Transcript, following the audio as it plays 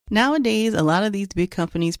Nowadays, a lot of these big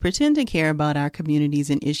companies pretend to care about our communities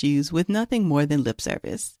and issues with nothing more than lip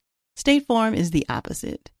service. State Farm is the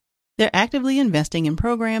opposite. They're actively investing in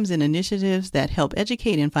programs and initiatives that help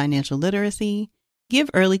educate in financial literacy, give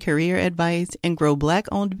early career advice, and grow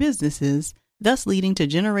Black-owned businesses, thus leading to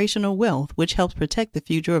generational wealth, which helps protect the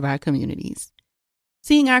future of our communities.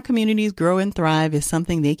 Seeing our communities grow and thrive is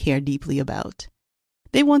something they care deeply about.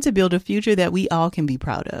 They want to build a future that we all can be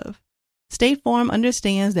proud of. State Farm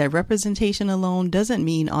understands that representation alone doesn't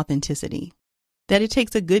mean authenticity, that it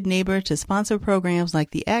takes a good neighbor to sponsor programs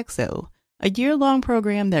like the ACT-SO, a year-long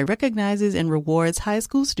program that recognizes and rewards high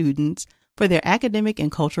school students for their academic and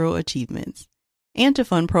cultural achievements, and to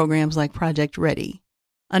fund programs like Project Ready,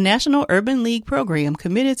 a National Urban League program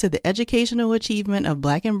committed to the educational achievement of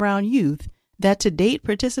Black and Brown youth that to date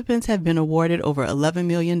participants have been awarded over $11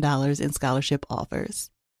 million in scholarship offers.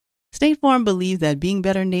 State Farm believes that being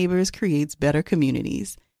better neighbors creates better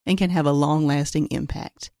communities and can have a long-lasting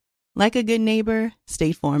impact. Like a good neighbor,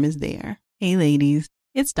 State Farm is there. Hey ladies,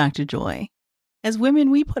 it's Dr. Joy. As women,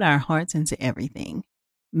 we put our hearts into everything.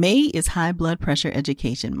 May is High Blood Pressure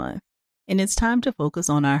Education Month, and it's time to focus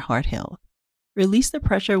on our heart health. Release the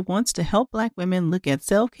Pressure wants to help Black women look at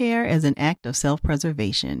self-care as an act of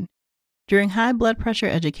self-preservation. During High Blood Pressure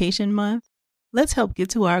Education Month, let's help get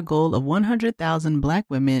to our goal of 100,000 Black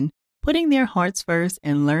women putting their hearts first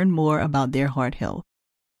and learn more about their heart health.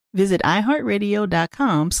 Visit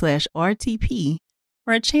iHeartRadio.com/RTP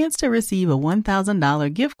for a chance to receive a $1,000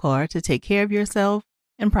 gift card to take care of yourself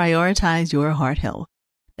and prioritize your heart health.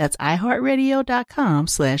 That's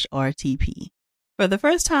iHeartRadio.com/RTP. For the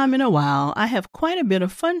first time in a while, I have quite a bit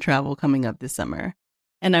of fun travel coming up this summer,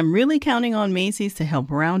 and I'm really counting on Macy's to help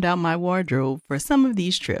round out my wardrobe for some of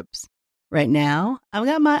these trips. Right now, I've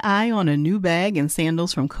got my eye on a new bag and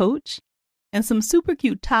sandals from Coach and some super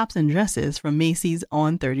cute tops and dresses from Macy's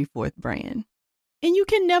On 34th brand. And you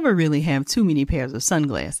can never really have too many pairs of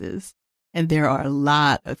sunglasses, and there are a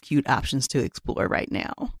lot of cute options to explore right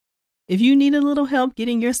now. If you need a little help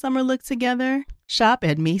getting your summer look together, shop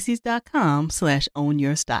at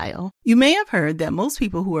Macys.com/ownyourstyle. You may have heard that most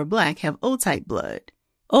people who are Black have O-type blood.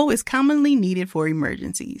 O is commonly needed for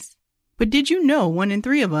emergencies. But did you know 1 in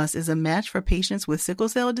 3 of us is a match for patients with sickle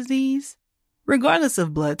cell disease? Regardless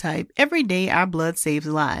of blood type, every day our blood saves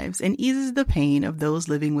lives and eases the pain of those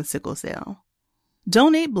living with sickle cell.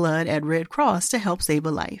 Donate blood at Red Cross to help save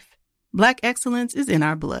a life. Black excellence is in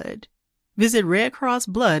our blood. Visit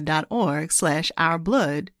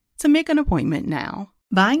redcrossblood.org/ourblood to make an appointment now.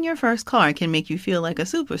 Buying your first car can make you feel like a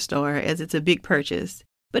superstar as it's a big purchase,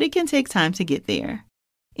 but it can take time to get there.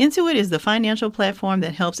 Intuit is the financial platform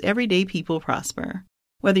that helps everyday people prosper.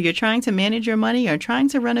 Whether you're trying to manage your money or trying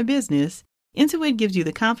to run a business, Intuit gives you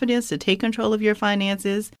the confidence to take control of your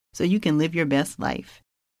finances so you can live your best life.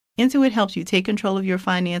 Intuit helps you take control of your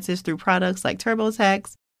finances through products like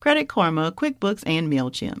TurboTax, Credit Karma, QuickBooks, and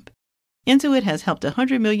MailChimp. Intuit has helped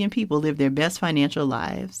 100 million people live their best financial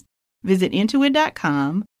lives. Visit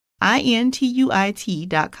Intuit.com,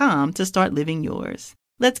 INTUIT.com to start living yours.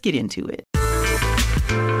 Let's get into it.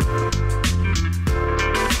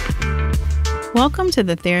 Welcome to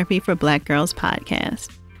the Therapy for Black Girls podcast,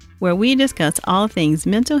 where we discuss all things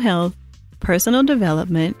mental health, personal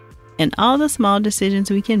development, and all the small decisions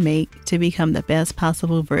we can make to become the best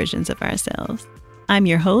possible versions of ourselves. I'm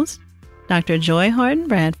your host, Dr. Joy Harden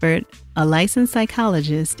Bradford, a licensed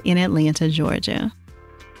psychologist in Atlanta, Georgia.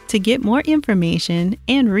 To get more information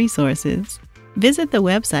and resources, visit the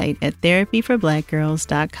website at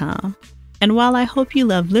therapyforblackgirls.com. And while I hope you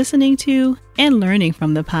love listening to and learning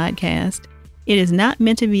from the podcast, it is not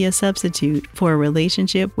meant to be a substitute for a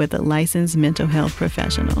relationship with a licensed mental health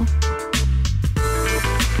professional.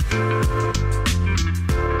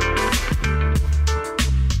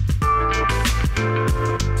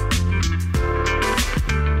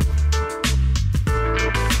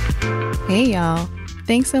 Hey y'all,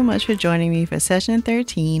 thanks so much for joining me for session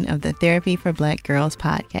 13 of the Therapy for Black Girls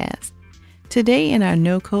podcast. Today in our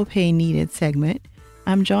No Copay Needed segment,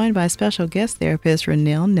 I'm joined by special guest therapist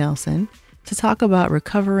Renelle Nelson to talk about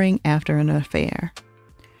recovering after an affair.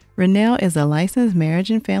 Renelle is a licensed marriage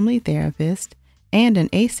and family therapist and an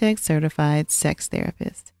AASECT certified sex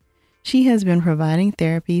therapist. She has been providing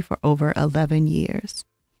therapy for over 11 years.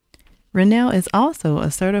 Renelle is also a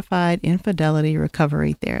certified infidelity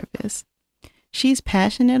recovery therapist. She's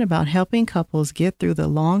passionate about helping couples get through the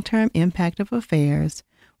long-term impact of affairs,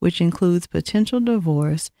 which includes potential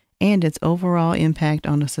divorce and its overall impact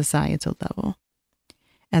on a societal level.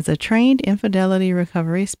 As a trained infidelity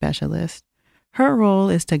recovery specialist, her role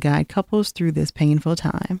is to guide couples through this painful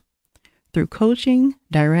time. Through coaching,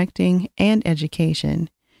 directing, and education,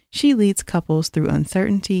 She leads couples through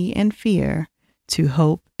uncertainty and fear to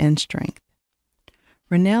hope and strength.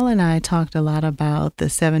 Renelle and I talked a lot about the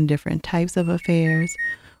 7 different types of affairs.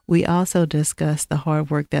 We also discussed the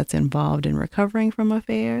hard work that's involved in recovering from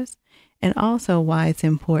affairs, and also why it's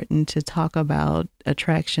important to talk about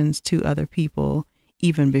attractions to other people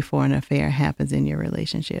even before an affair happens in your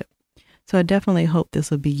relationship. So I definitely hope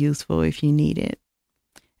this will be useful if you need it.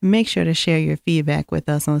 Make sure to share your feedback with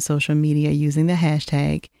us on social media using the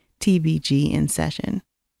hashtag TBGInSession.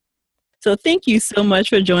 So thank you so much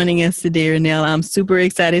for joining us today, Renelle. I'm super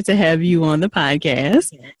excited to have you on the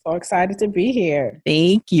podcast. So excited to be here.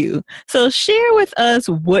 Thank you. So share with us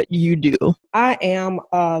what you do. I am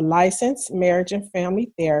a licensed marriage and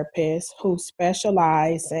family therapist who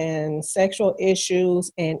specializes in sexual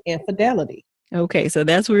issues and infidelity. Okay, so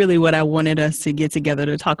that's really what I wanted us to get together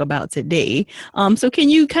to talk about today. So can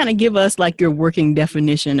you kind of give us like your working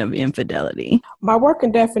definition of infidelity? My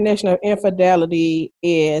working definition of infidelity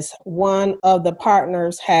is one of the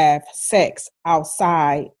partners have sex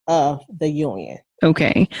outside of the union.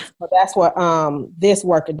 Okay. So that's what this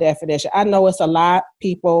working definition. I know it's a lot.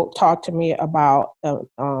 People talk to me about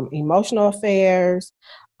emotional affairs,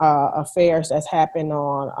 affairs that's happened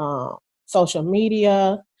on social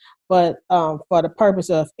media. But for the purpose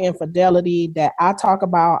of infidelity that I talk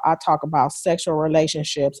about sexual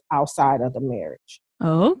relationships outside of the marriage.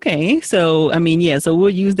 Okay. So, I mean, yeah, so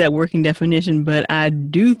we'll use that working definition, but I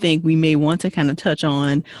do think we may want to kind of touch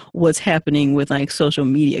on what's happening with like social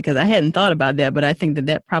media, because I hadn't thought about that, but I think that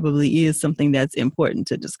that probably is something that's important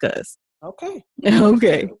to discuss. Okay.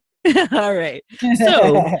 Okay. All right.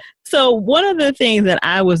 So one of the things that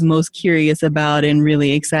I was most curious about and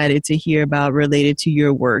really excited to hear about related to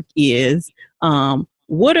your work is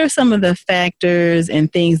what are some of the factors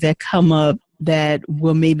and things that come up that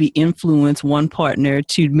will maybe influence one partner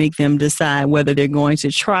to make them decide whether they're going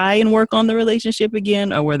to try and work on the relationship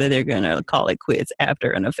again or whether they're going to call it quits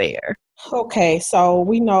after an affair? Okay, so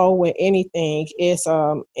we know with anything, it's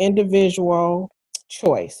individual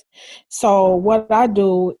choice. So what I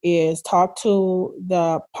do is talk to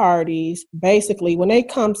the parties. Basically, when they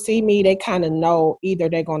come see me, they kind of know either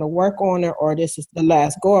they're going to work on it or this is the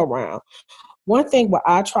last go around. One thing what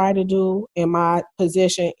I try to do in my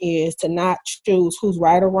position is to not choose who's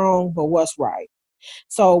right or wrong, but what's right.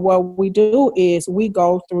 So what we do is we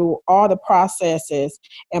go through all the processes,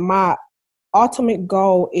 and my ultimate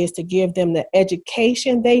goal is to give them the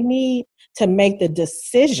education they need to make the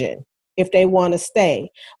decision if they want to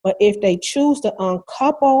stay. But if they choose to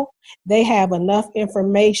uncouple, they have enough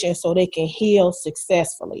information so they can heal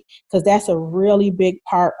successfully, because that's a really big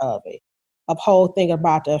part of it, of whole thing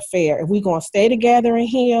about the affair. If we're going to stay together and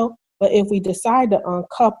heal, but if we decide to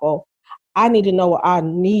uncouple, I need to know what I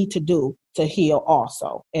need to do to heal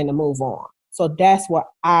also and to move on. So that's what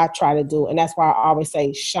I try to do. And that's why I always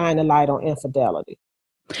say, shine a light on infidelity.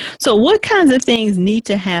 So what kinds of things need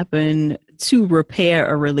to happen to repair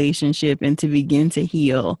a relationship and to begin to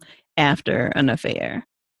heal after an affair?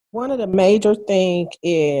 One of the major things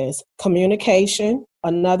is communication.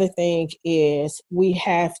 Another thing is we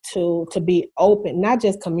have to be open, not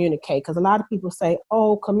just communicate, because a lot of people say,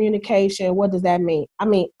 oh, communication, what does that mean? I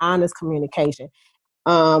mean, honest communication.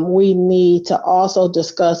 We need to also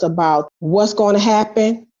discuss about what's going to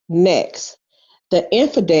happen next. The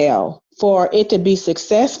infidel, for it to be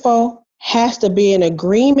successful, has to be in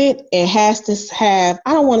agreement and has to have,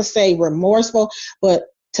 I don't want to say remorseful, but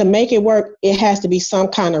to make it work, it has to be some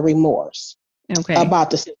kind of remorse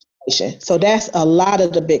about the situation. So that's a lot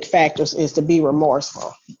of the big factors, is to be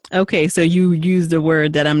remorseful. Okay, so you used a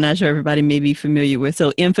word that I'm not sure everybody may be familiar with.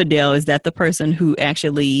 So infidel, is that the person who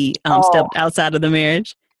actually stepped outside of the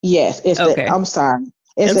marriage? Yes, I'm sorry.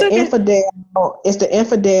 It's the infidel. It's the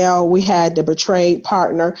infidel. We had the betrayed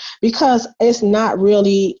partner, because it's not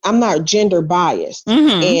really, I'm not gender biased.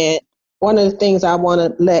 Mm-hmm. And one of the things I want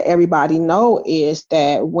to let everybody know is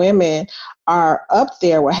that women are up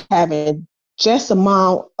there with having just a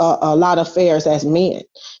lot of affairs as men.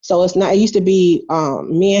 So it's not, it used to be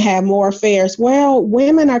men have more affairs. Well,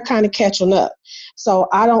 women are kind of catching up. So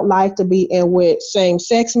I don't like to be in with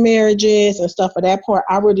same-sex marriages and stuff of that part.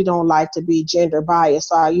 I really don't like to be gender biased.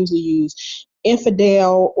 So I usually use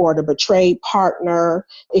infidel or the betrayed partner.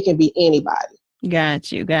 It can be anybody.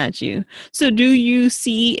 Got you. So do you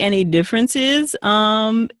see any differences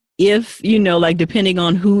if, like depending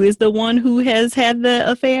on who is the one who has had the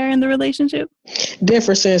affair in the relationship?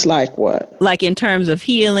 Differences like what? Like in terms of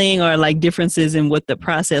healing, or like differences in what the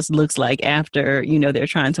process looks like after, they're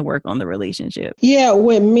trying to work on the relationship? Yeah,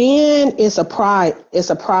 with men, it's a pride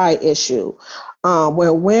issue.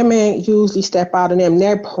 Where women usually step out of them,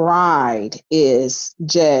 their pride is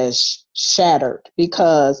just shattered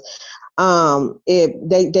because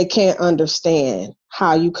if they can't understand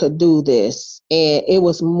how you could do this, and it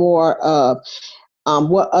was more of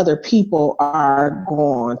what other people are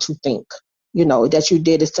going to think. That you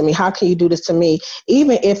did this to me. How can you do this to me?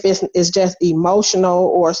 Even if it's just emotional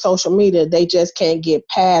or social media, they just can't get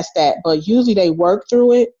past that. But usually they work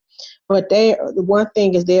through it. But the one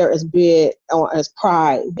thing is there is big as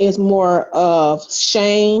pride. It's more of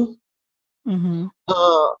shame, and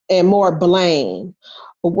more blame.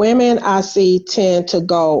 Women I see tend to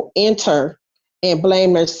go enter and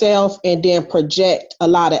blame themselves and then project a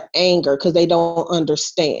lot of anger because they don't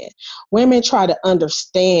understand. Women try to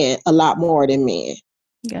understand a lot more than men.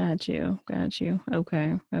 Got you.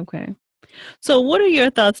 Okay. So what are your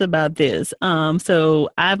thoughts about this? So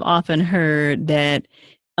I've often heard that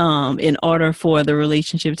in order for the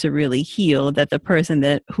relationship to really heal, that the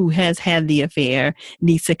person who has had the affair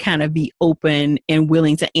needs to kind of be open and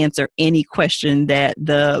willing to answer any question that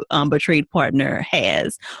the betrayed partner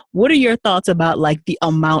has. What are your thoughts about like the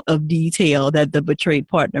amount of detail that the betrayed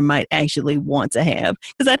partner might actually want to have?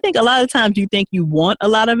 Because I think a lot of times you think you want a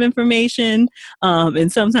lot of information,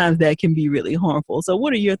 and sometimes that can be really harmful. So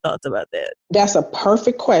what are your thoughts about that? That's a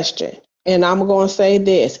perfect question. And I'm going to say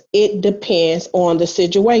this, it depends on the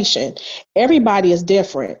situation. Everybody is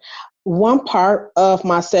different. One part of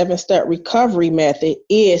my 7-step recovery method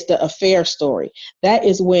is the affair story. That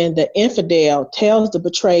is when the infidel tells the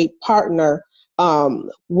betrayed partner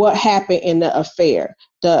what happened in the affair.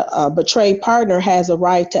 The betrayed partner has a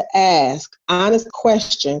right to ask honest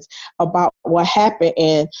questions about what happened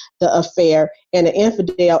in the affair, and the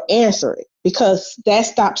infidel answer it, because that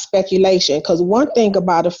stops speculation. Because one thing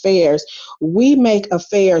about affairs, we make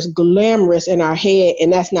affairs glamorous in our head,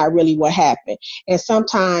 and that's not really what happened. And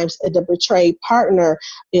sometimes the betrayed partner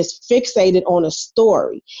is fixated on a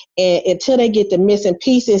story, and until they get the missing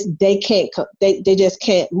pieces, they just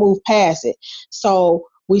can't move past it. So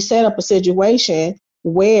we set up a situation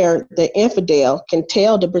where the infidel can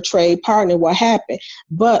tell the betrayed partner what happened.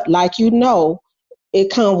 But like it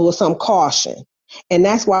comes with some caution. And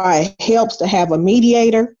that's why it helps to have a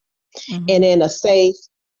mediator and in a safe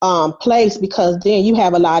place, because then you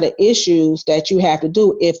have a lot of issues that you have to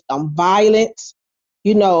do. If violence,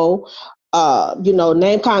 name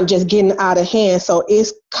kind of just getting out of hand. So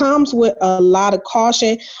it comes with a lot of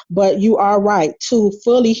caution, but you are right to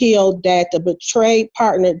fully heal that the betrayed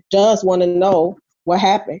partner does want to know what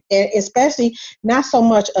happened. And especially not so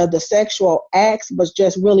much of the sexual acts, but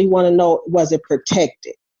just really want to know, was it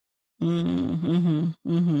protected?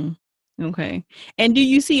 Okay. And do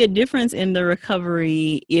you see a difference in the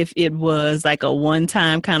recovery if it was like a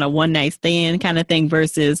one-time kind of one-night stand kind of thing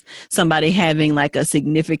versus somebody having like a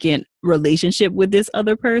significant relationship with this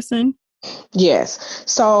other person? Yes.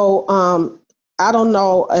 So I don't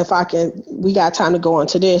know if we got time to go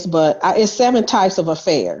into this, but it's 7 types of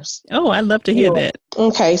affairs. Oh, I'd love to hear that.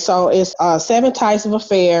 Okay, so it's 7 types of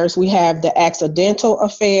affairs. We have the accidental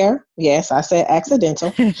affair. Yes, I said accidental.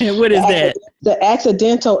 What is that? The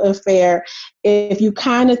accidental affair, if you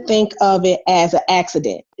kind of think of it as an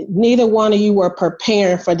accident, neither one of you were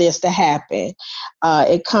preparing for this to happen.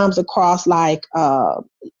 It comes across like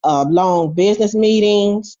long business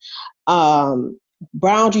meetings,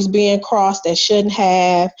 boundaries being crossed that shouldn't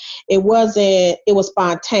have. It was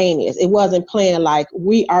spontaneous. It wasn't planned like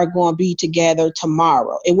we are going to be together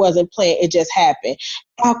tomorrow. It wasn't planned. It just happened.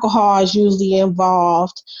 Alcohol is usually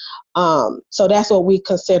involved. So that's what we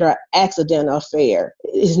consider an accidental affair.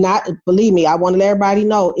 It's not, believe me, I want to let everybody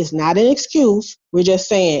know it's not an excuse. We're just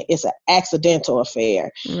saying it's an accidental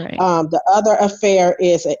affair. Right. The other affair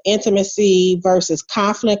is an intimacy versus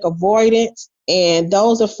conflict avoidance. And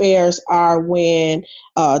those affairs are when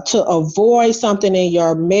to avoid something in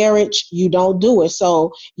your marriage, you don't do it.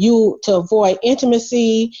 So to avoid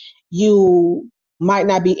intimacy, you might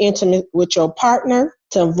not be intimate with your partner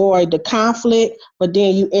to avoid the conflict, but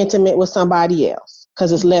then you intimate with somebody else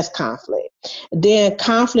because it's less conflict. Then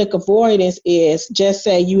conflict avoidance is just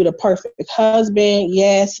say you the perfect husband,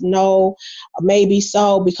 yes, no, maybe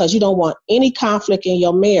so, because you don't want any conflict in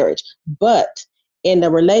your marriage. But in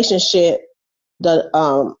the relationship,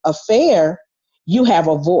 the affair, you have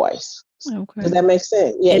a voice. Okay. Does that make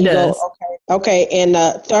sense? Yeah, It you go, does. okay. Okay. And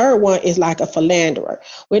the third one is like a philanderer.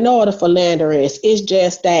 We know what a philanderer is. It's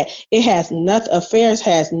just that it has nothing, affairs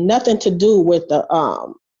has nothing to do with the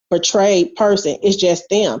portrayed person. It's just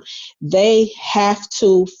them. They have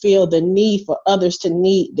to feel the need for others to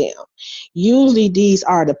need them. Usually these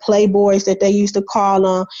are the playboys that they used to call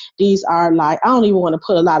them. These are like, I don't even want to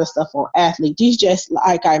put a lot of stuff on athletes. These just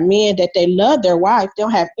like are men that they love their wife. They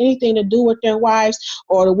don't have anything to do with their wives,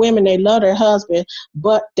 or the women, they love their husband,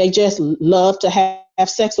 but they just love to have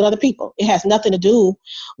sex with other people. It has nothing to do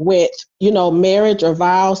with, marriage or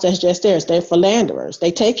vows. That's just theirs. They're philanderers. They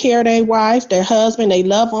take care of their wife, their husband, they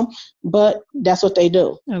love them, but that's what they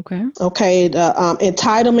do. Okay. Okay. The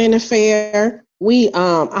entitlement affair.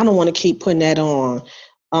 I don't want to keep putting that on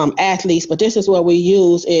athletes, but this is what we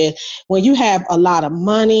use is when you have a lot of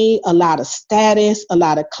money, a lot of status, a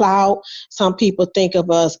lot of clout. Some people think of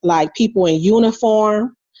us like people in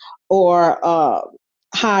uniform or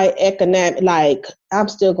high economic, like I'm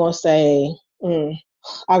still going to say,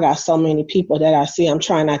 I got so many people that I see. I'm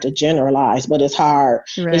trying not to generalize, but it's hard.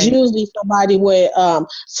 Right. It's usually somebody with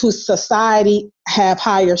who society have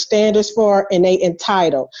higher standards for, and they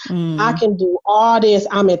entitled. I can do all this.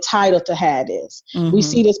 I'm entitled to have this. We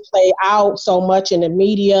see this play out so much in the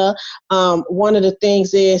media. One of the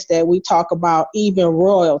things is that we talk about even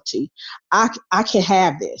royalty. I can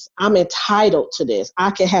have this. I'm entitled to this. I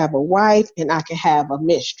can have a wife and I can have a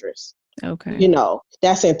mistress. Okay.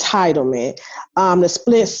 That's entitlement. The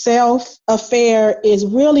split self affair is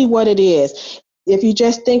really what it is. If you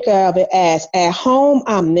just think of it as at home,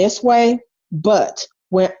 I'm this way, but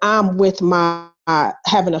when I'm with my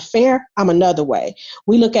have an affair, I'm another way.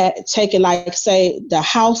 We take it like, say, the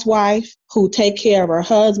housewife who take care of her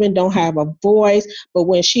husband, don't have a voice, but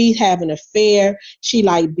when she have an affair, she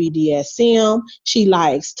like BDSM,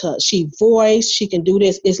 she voice, she can do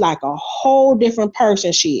this. It's like a whole different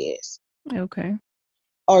person she is. Okay.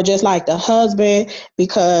 Or just like the husband,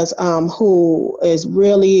 because who is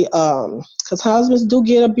really because husbands do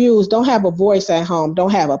get abused, don't have a voice at home,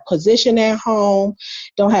 don't have a position at home,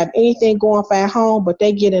 don't have anything going for at home, but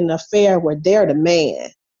they get an affair where they're the man.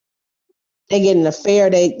 They get an affair,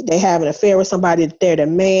 they have an affair with somebody that they're the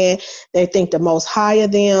man, they think the most high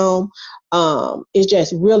of them. It's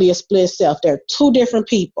just really a split self. They're two different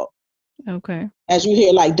people. Okay. As you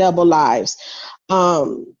hear, like double lives.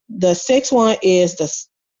 The sixth one is the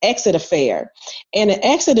exit affair. And the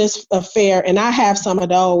exit affair, and I have some of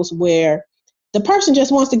those where the person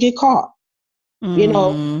just wants to get caught. They're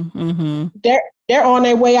on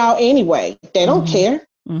their way out anyway. They don't care.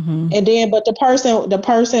 And then, but the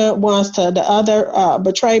person wants to, the other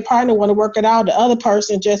betrayed partner want to work it out. The other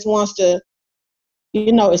person just wants to,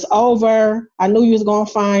 it's over. I knew you was going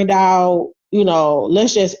to find out,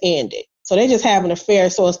 let's just end it. So they just have an affair.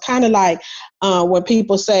 So it's kind of like when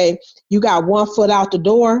people say you got one foot out the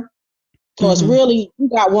door. So it's really, you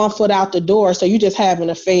got one foot out the door. So you just have an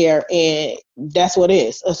affair, and that's what it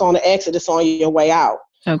is. It's on the exit. It's on your way out.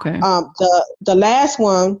 Okay. The last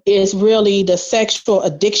one is really the sexual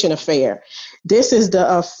addiction affair. This is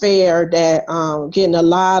the affair that getting a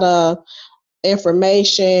lot of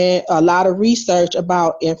information, a lot of research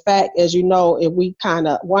about. In fact, as you know, if we kind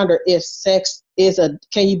of wonder if sex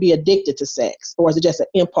can you be addicted to sex, or is it just an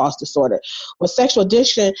impulse disorder? Well, sexual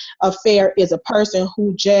addiction affair is a person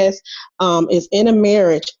who just is in a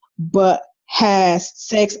marriage but has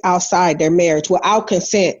sex outside their marriage without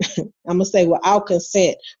consent. I'm gonna say without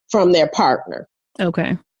consent from their partner.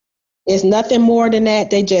 Okay. It's nothing more than that.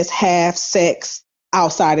 They just have sex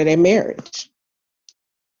outside of their marriage.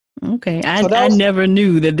 Okay. I never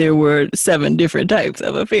knew that there were 7 different types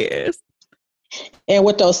of affairs. And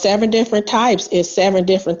with those 7 different types, it's 7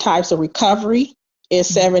 different types of recovery.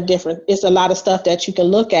 It's a lot of stuff that you can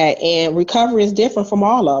look at, and recovery is different from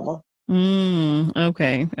all of them.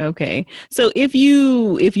 Okay. So if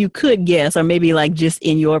you could guess, or maybe like just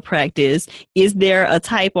in your practice, is there a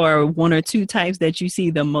type or 1 or 2 types that you see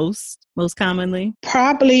the most commonly?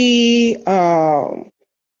 Probably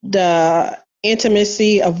the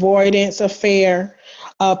intimacy avoidance affair.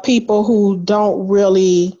 People who don't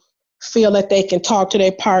really feel that they can talk to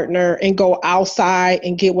their partner and go outside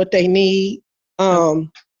and get what they need.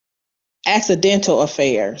 Accidental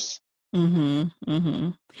affairs. Mm-hmm. Mm-hmm.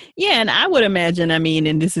 Yeah, and I would imagine, I mean,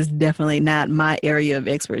 and this is definitely not my area of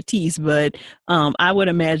expertise, but I would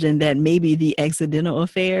imagine that maybe the accidental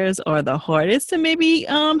affairs are the hardest to maybe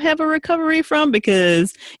have a recovery from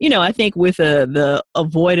because, I think with the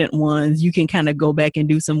avoidant ones, you can kind of go back and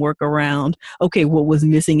do some work around, okay, what was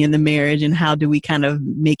missing in the marriage and how do we kind of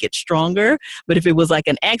make it stronger? But if it was like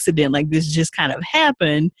an accident, like this just kind of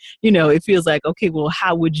happened, it feels like, okay, well,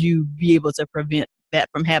 how would you be able to prevent that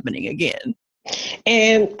from happening again?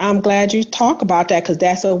 And I'm glad you talk about that because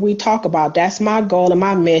that's what we talk about. That's my goal and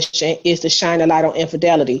my mission is to shine a light on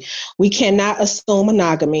infidelity. We cannot assume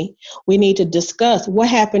monogamy. We need to discuss what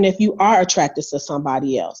happened if you are attracted to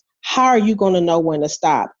somebody else. How are you going to know when to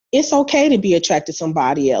stop? It's okay to be attracted to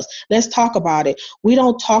somebody else. Let's talk about it. We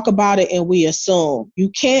don't talk about it and we assume. You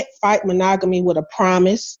can't fight monogamy with a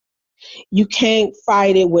promise. You can't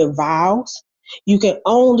fight it with vows. You can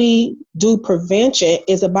only do prevention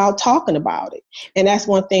is about talking about it. And that's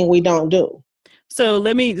one thing we don't do. So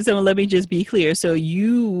let me just be clear. So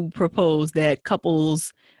you propose that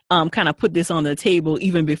couples kind of put this on the table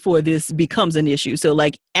even before this becomes an issue. So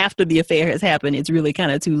like after the affair has happened, it's really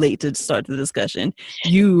kind of too late to start the discussion.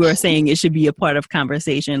 You are saying it should be a part of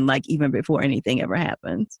conversation like even before anything ever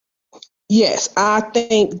happens. Yes, I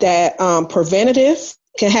think that preventative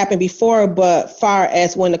can happen before, but far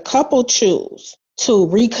as when the couple choose to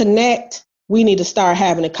reconnect, we need to start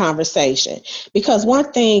having a conversation because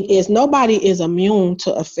one thing is nobody is immune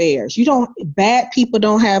to affairs. Bad people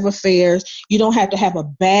don't have affairs. You don't have to have a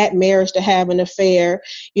bad marriage to have an affair.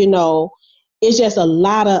 You know, it's just a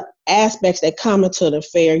lot of aspects that come into the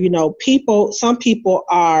affair. Some people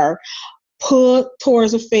are put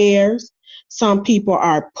towards affairs. Some people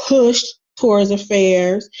are pushed towards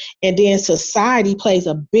affairs. And then society plays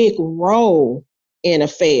a big role in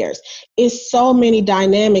affairs. It's so many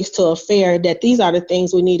dynamics to affair that these are the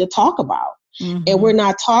things we need to talk about. Mm-hmm. And we're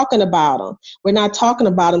not talking about them. We're not talking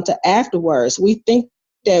about them to afterwards. We think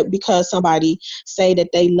that because somebody say that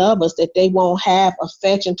they love us, that they won't have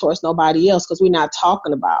affection towards nobody else because we're not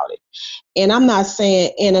talking about it. And I'm not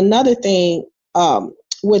saying, and another thing,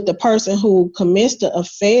 with the person who commits the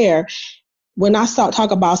affair, when I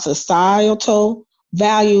talk about societal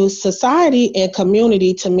values, society and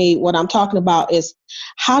community, to me, what I'm talking about is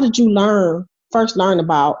how did you first learn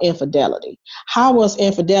about infidelity? How was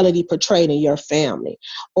infidelity portrayed in your family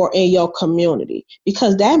or in your community?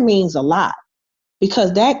 Because that means a lot,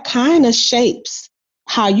 because that kind of shapes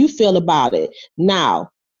how you feel about it.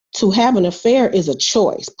 Now, to have an affair is a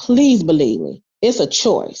choice. Please believe me, it's a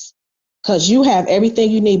choice. Because you have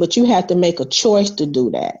everything you need, but you have to make a choice to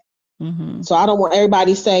do that. Mm-hmm. So I don't want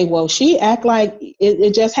everybody to say, well, she act like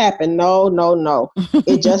it just happened. No.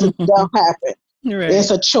 It just don't happen. Right. It's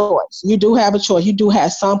a choice. You do have a choice. You do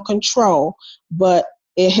have some control, but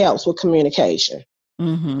it helps with communication.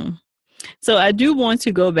 Mm-hmm. So I do want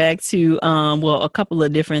to go back to, a couple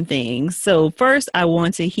of different things. So first I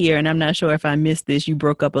want to hear, and I'm not sure if I missed this, you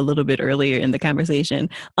broke up a little bit earlier in the conversation.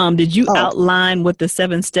 Did you outline what the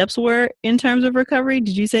 7 steps were in terms of recovery?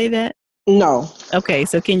 Did you say that? No. Okay.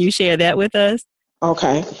 So can you share that with us?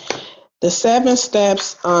 Okay. The 7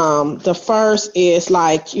 steps, the first is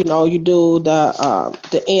like, you do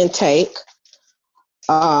the intake.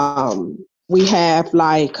 We have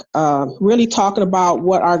like really talking about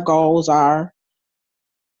what our goals are,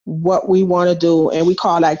 what we want to do, and we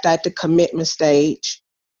call like that the commitment stage.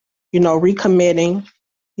 Recommitting,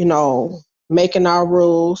 making our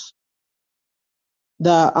rules.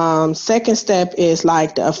 The second step is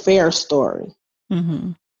like the affair story.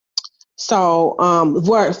 Mm-hmm. So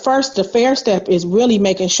first, the affair step is really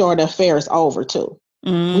making sure the affair is over too.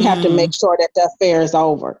 Mm. We have to make sure that the affair is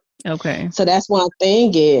over. Okay. So that's one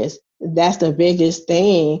thing that's the biggest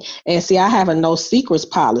thing. And see, I have a no secrets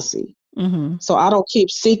policy. Mm-hmm. So I don't keep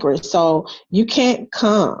secrets. So you can't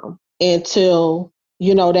come until,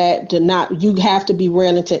 you have to be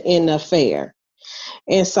willing to end the affair.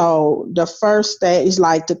 And so the first stage is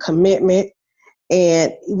like the commitment.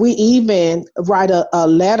 And we even write a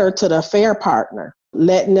letter to the affair partner,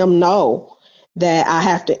 letting them know that I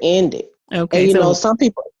have to end it. Okay. And, some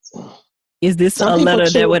people. Is this a letter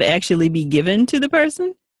that would actually be given to the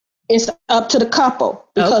person? It's up to the couple.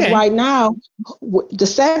 Because right now, the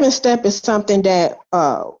 7th step is something that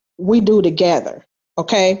we do together.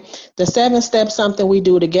 Okay. The 7th step, something we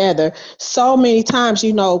do together. So many times,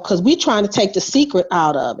 because we're trying to take the secret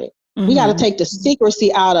out of it. Mm-hmm. We got to take the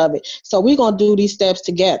secrecy out of it. So we're going to do these steps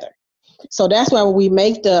together. So that's why when we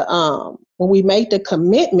make the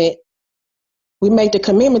commitment, we make the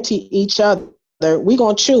commitment to each other. We're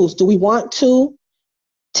going to choose. Do we want to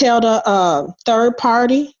tell the third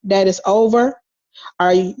party that it's over?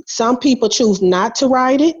 Some people choose not to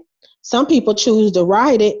write it. Some people choose to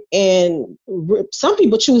write it, and some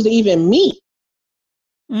people choose to even meet.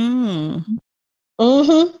 Mm.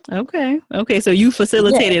 Mm-hmm. Okay. So you Yeah.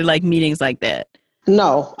 facilitated like meetings like that?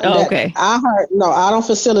 No, Oh, that okay. I heard. No, I don't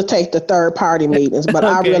facilitate the third party meetings, but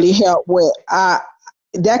I Okay. really help with.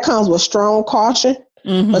 That comes with strong caution.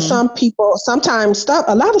 But Mm-hmm. some people, sometimes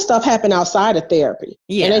a lot of stuff happen outside of therapy,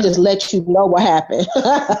 and they Yeah. just let you know what happened.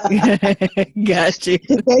 Got you.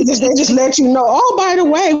 They just let you know. Oh, by the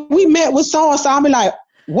way, we met with so and so. I'll be like,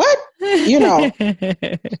 what? You know.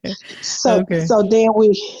 So Okay. so then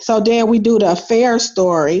we then we do the affair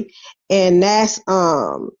story, and that's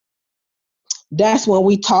when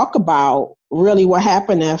we talk about really what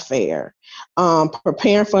happened in the affair,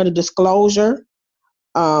 preparing for the disclosure,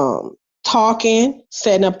 talking,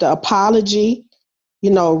 setting up the apology,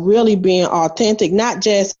 really being authentic, not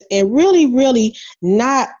just, and really, really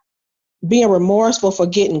not being remorseful for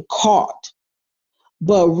getting caught,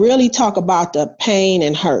 but really talk about the pain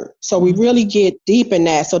and hurt. So we really get deep in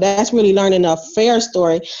that. So that's really learning a fair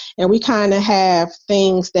story. And we kind of have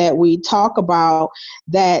things that we talk about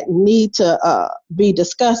that need to be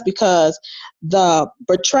discussed, because the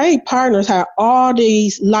betrayed partners have all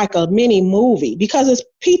these, like a mini movie, because it's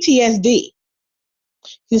PTSD.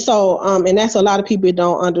 And so, and that's a lot of people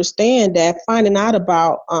don't understand, that finding out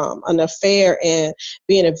about an affair and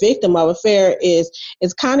being a victim of affair is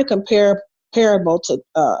kind of comparable to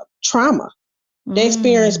trauma. They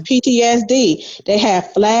experience PTSD. They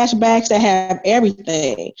have flashbacks. They have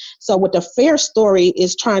everything. So what the fair story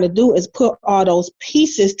is trying to do is put all those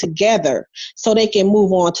pieces together so they can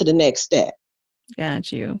move on to the next step.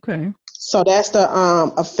 Got you. Okay. So that's the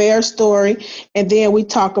affair story. And then we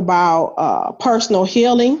talk about personal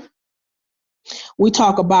healing. We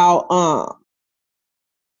talk about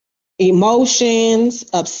emotions,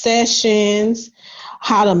 obsessions,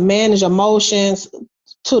 how to manage emotions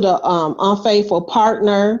to the unfaithful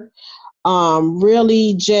partner,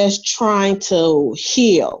 really just trying to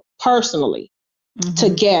heal personally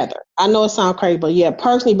together. I know it sounds crazy, but yeah,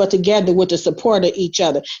 personally, but together with the support of each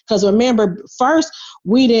other. Because remember, first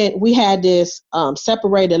we had this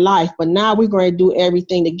separated life, but now we're going to do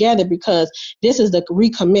everything together, because this is the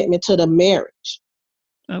recommitment to the marriage.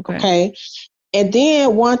 Okay. And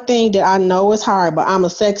then one thing that I know is hard, but I'm a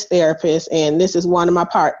sex therapist, and this is one of my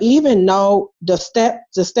part. Even though the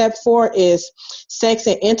step 4 is sex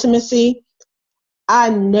and intimacy, I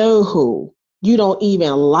know who you don't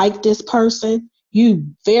even like this person. You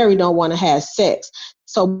very don't want to have sex.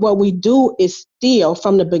 So what we do is still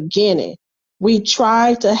from the beginning, we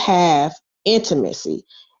try to have intimacy,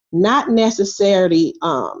 not necessarily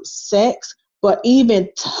sex, but even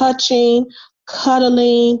touching,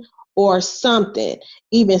 cuddling, or something,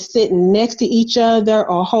 even sitting next to each other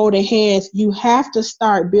or holding hands. You have to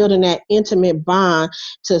start building that intimate bond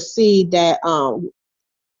to see that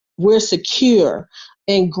we're secure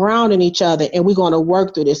and grounding each other, and we're going to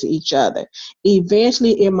work through this with each other.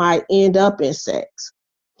 Eventually, it might end up in sex,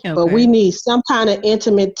 but we need some kind of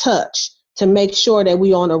intimate touch to make sure that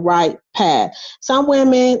we're on the right path. Some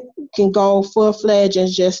women can go full-fledged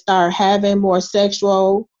and just start having more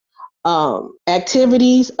sexual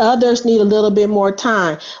activities. Others need a little bit more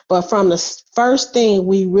time. But from the first thing,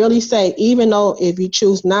 we really say, even though if you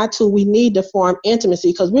choose not to, we need to form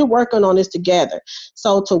intimacy, because we're working on this together.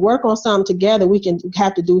 So to work on something together, we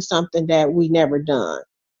have to do something that we never done.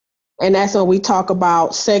 And that's when we talk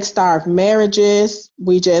about sex-starved marriages.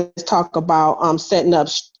 We just talk about setting up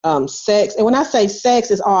sex. And when I say sex,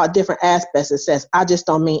 it's all different aspects of sex. I just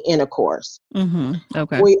don't mean intercourse.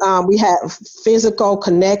 Okay. We have physical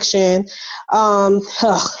connection. 5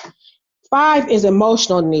 is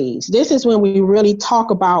emotional needs. This is when we really talk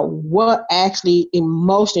about what actually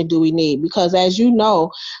emotion do we need. Because as you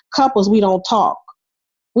know, couples, we don't talk.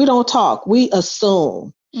 We don't talk. We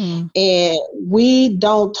assume. And we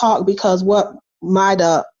don't talk because what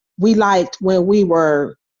we liked when we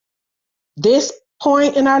were this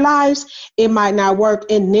point in our lives, it might not work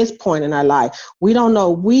in this point in our life. We don't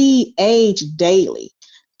know. We age daily.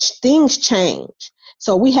 Things change.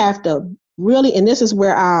 So we have to really, and this is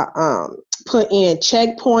where I put in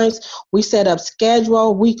checkpoints. We set up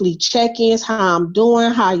schedule, weekly check-ins, how I'm doing,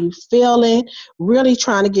 how you feeling, really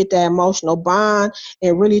trying to get that emotional bond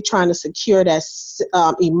and really trying to secure that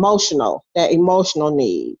emotional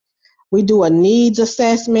need. We do a needs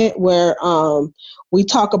assessment where we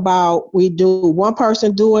talk about, we do one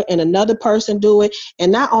person do it and another person do it,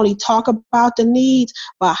 and not only talk about the needs,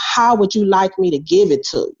 but how would you like me to give it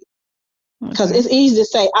to you? Because it's easy to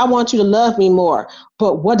say, I want you to love me more,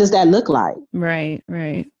 but what does that look like? Right.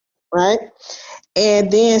 right?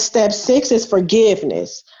 And then step 6 is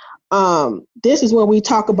forgiveness. This is where we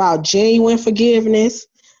talk about genuine forgiveness.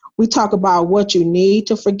 We talk about what you need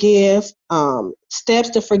to forgive, steps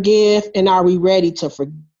to forgive, and are we ready to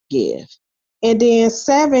forgive? And then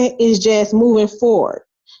 7 is just moving forward.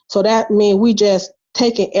 So that means we just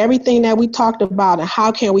taking everything that we talked about and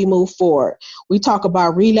how can we move forward. We talk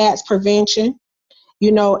about relapse prevention,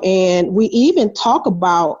 and we even talk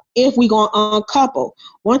about if we're going to uncouple.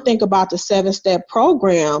 One thing about the 7-step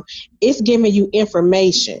program, it's giving you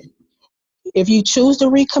information. If you choose to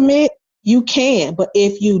recommit, you can. But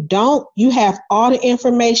if you don't, you have all the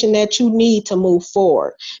information that you need to move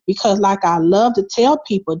forward. Because like I love to tell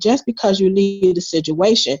people, just because you leave the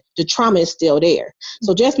situation, the trauma is still there.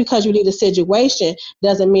 So just because you leave the situation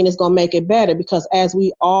doesn't mean it's going to make it better, because as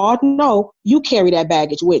we all know, you carry that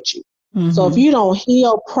baggage with you. Mm-hmm. So if you don't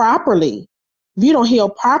heal properly,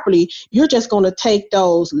 you're just going to take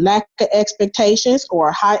those lack of expectations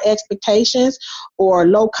or high expectations or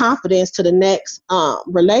low confidence to the next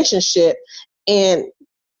relationship and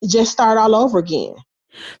just start all over again.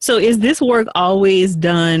 So is this work always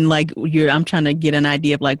done like I'm trying to get an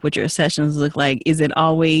idea of like what your sessions look like. Is it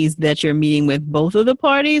always that you're meeting with both of the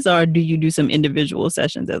parties, or do you do some individual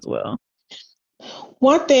sessions as well?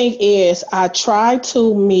 One thing is I try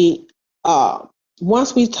to meet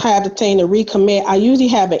once we have the thing to recommit, I usually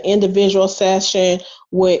have an individual session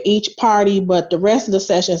with each party, but the rest of the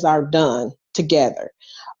sessions are done together.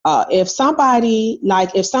 If somebody's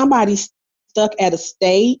stuck at a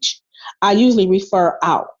stage, I usually refer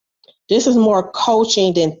out. This is more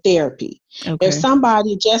coaching than therapy. Okay. If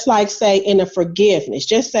somebody, just like say in the forgiveness,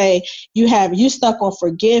 just say you stuck on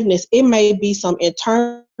forgiveness, it may be some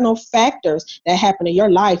internal factors that happen in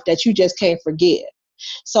your life that you just can't forgive.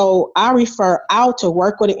 So I refer out to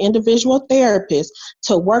work with an individual therapist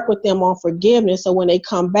to work with them on forgiveness. So when they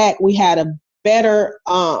come back, we had a better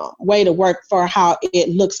way to work for how it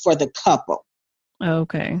looks for the couple.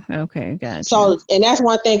 Okay, gotcha. So, and that's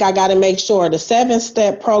one thing I got to make sure. The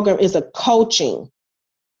 7-step program is a coaching.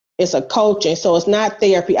 It's a coaching. So it's not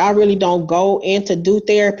therapy. I really don't go in to do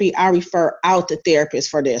therapy. I refer out to therapists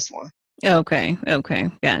for this one. Okay.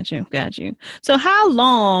 Got you. So how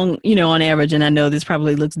long, on average, and I know this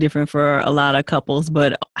probably looks different for a lot of couples,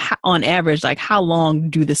 but on average, like how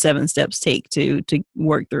long do the 7 steps take to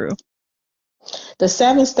work through? The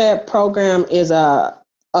 7-step program is a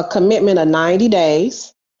commitment of 90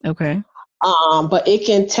 days. Okay. But it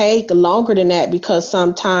can take longer than that because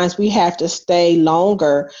sometimes we have to stay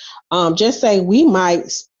longer. Just say we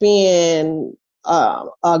might spend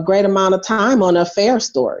a great amount of time on an affair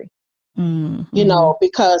story. Mm-hmm.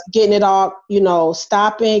 Because getting it all,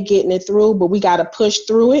 stopping, getting it through, but we got to push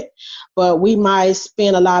through it. But we might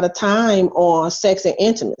spend a lot of time on sex and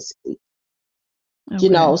intimacy.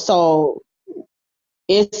 Okay. So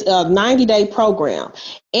it's a 90-day program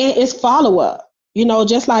and it's follow-up,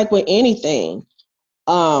 just like with anything.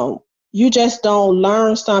 You just don't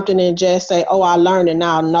learn something and just say, oh, I learned it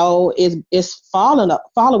now. No, it's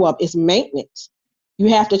follow-up, it's maintenance. You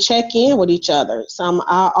have to check in with each other.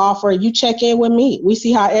 I offer you check in with me. We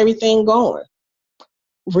see how everything going.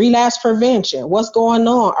 Relapse prevention. What's going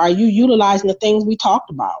on? Are you utilizing the things we talked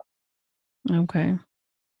about? Okay.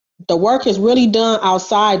 The work is really done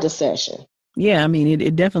outside the session. Yeah, I mean,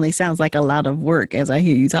 it definitely sounds like a lot of work as I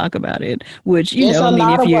hear you talk about it, which,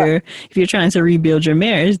 if you're trying to rebuild your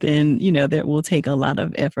marriage, then, that will take a lot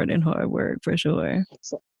of effort and hard work for sure.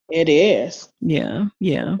 It is. Yeah.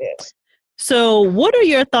 It is. So what are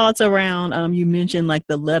your thoughts around, you mentioned like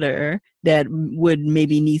the letter that would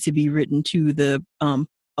maybe need to be written to the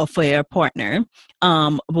affair partner.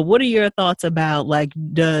 But what are your thoughts about, like,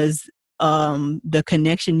 does the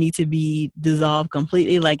connection need to be dissolved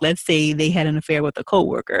completely? Like, let's say they had an affair with a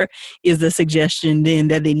coworker. Is the suggestion then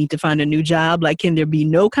that they need to find a new job? Like, can there be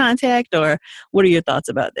no contact, or what are your thoughts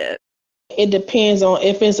about that? It depends on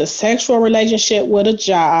if it's a sexual relationship with a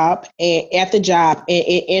job and at the job and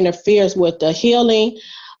it interferes with the healing.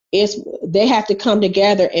 They have to come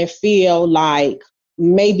together and feel like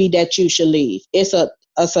maybe that you should leave. It's a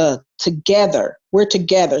together. We're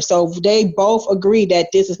together. So if they both agree that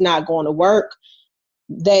this is not going to work,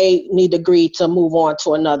 they need to agree to move on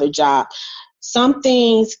to another job. Some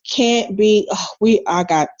things can't be. I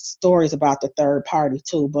got stories about the third party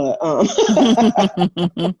too, but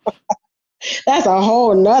that's a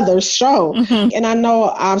whole nother show. Mm-hmm. And I know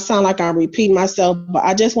I sound like I'm repeating myself, but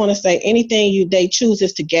I just want to say anything they choose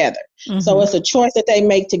is together. Mm-hmm. So it's a choice that they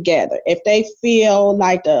make together. If they feel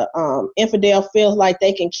like the infidel feels like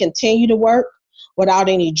they can continue to work without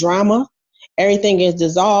any drama everything is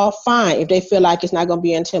dissolved, fine. If they feel like it's not going to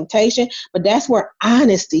be in temptation, but that's where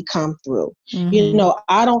honesty come through.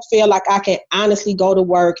 I don't feel like I can honestly go to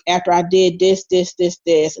work after I did this.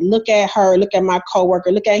 Look at her, look at my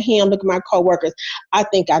coworker, look at him, look at my coworkers. I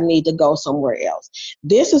think I need to go somewhere else.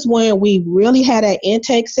 This is when we really had an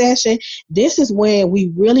intake session. This is when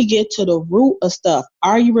we really get to the root of stuff.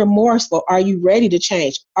 Are you remorseful? Are you ready to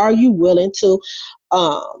change? Are you willing to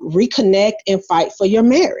reconnect and fight for your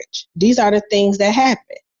marriage? These are the things that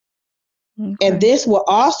happen. Okay. And this will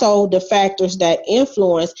also the factors that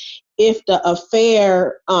influence if the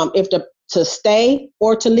affair, to stay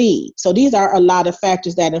or to leave. So these are a lot of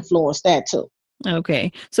factors that influence that too.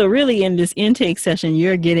 Okay. So really in this intake session,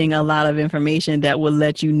 you're getting a lot of information that will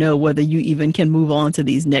let you know whether you even can move on to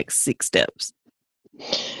these next 6 steps.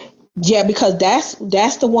 Yeah, because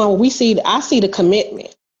that's the one I see the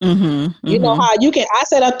commitment. You know how I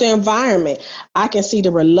set up the environment. I can see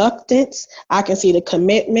the reluctance. I can see the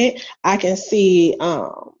commitment. I can see,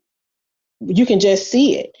 you can just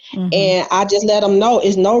see it. And I just let them know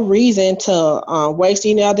it's no reason to waste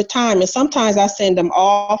any other time. And sometimes I send them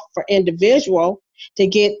off for individual to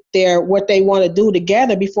get what they want to do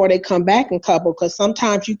together before they come back in couple. Because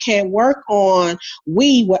sometimes you can't work on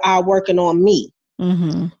we without working on me.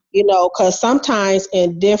 Because sometimes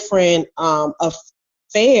in different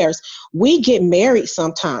affairs, we get married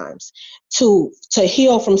sometimes to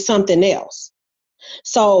heal from something else.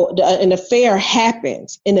 So an affair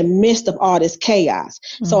happens in the midst of all this chaos.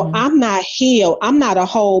 So I'm not healed. I'm not a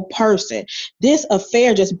whole person. This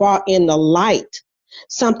affair just brought in the light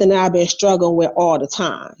something that I've been struggling with all the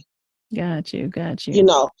time. Got you.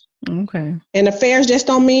 Okay. And affairs just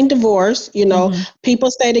don't mean divorce.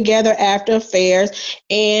 People stay together after affairs,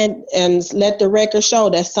 and let the record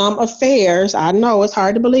show that some affairs, I know it's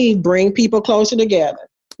hard to believe, bring people closer together.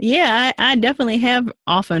 Yeah, I definitely have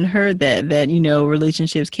often heard that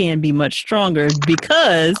relationships can be much stronger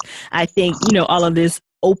because I think, all of this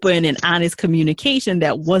open and honest communication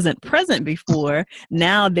that wasn't present before.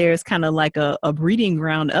 Now there's kind of like a breeding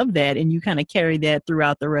ground of that, and you kind of carry that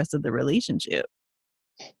throughout the rest of the relationship.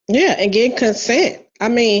 Yeah, and get consent. I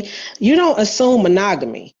mean, you don't assume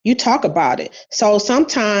monogamy. You talk about it. So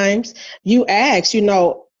sometimes you ask,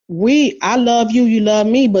 I love you, you love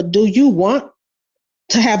me, but do you want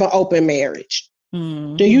to have an open marriage?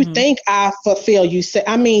 Do you think I fulfill you?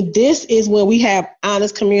 I mean, this is when we have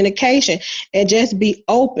honest communication and just be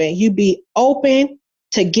open. You be open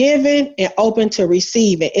to giving and open to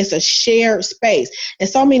receiving. It's a shared space. And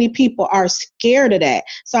so many people are scared of that.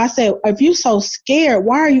 So I said, if you're so scared,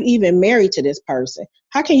 why are you even married to this person?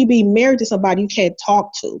 How can you be married to somebody you can't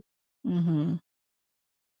talk to?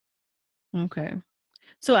 Okay.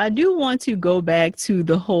 So I do want to go back to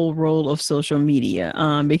the whole role of social media,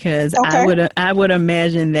 because I would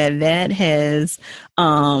imagine that has,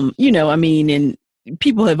 and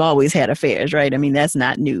people have always had affairs, right? I mean, that's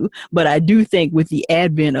not new. But I do think with the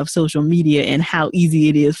advent of social media and how easy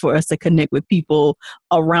it is for us to connect with people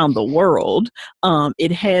around the world,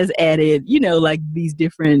 it has added, like these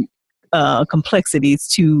different complexities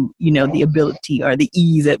to, the ability or the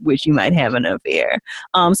ease at which you might have an affair.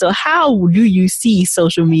 So how do you see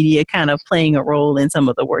social media kind of playing a role in some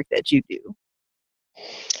of the work that you do?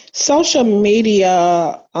 Social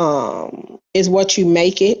media is what you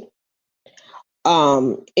make it.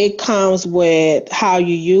 It comes with how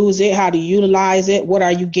you use it, how to utilize it, what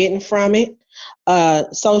are you getting from it.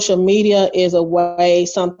 Social media is a way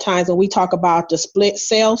sometimes when we talk about the split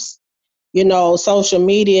selves, social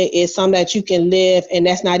media is something that you can live and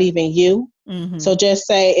that's not even you. So just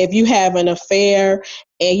say if you have an affair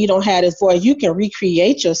and you don't have this voice, you can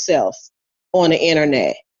recreate yourself on the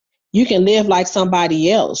internet. You can live like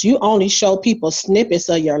somebody else. You only show people snippets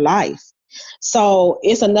of your life. So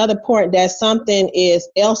it's another point that something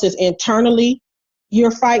else is internally,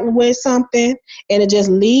 you're fighting with something and it just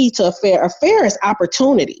leads to affair. Affair is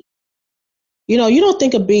opportunity. You don't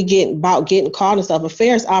think about getting caught and stuff.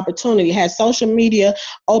 Affair is opportunity. Has social media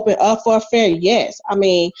opened up for affair? Yes. I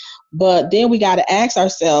mean, but then we got to ask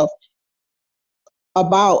ourselves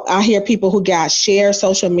I hear people who got shared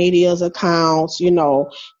social media's accounts,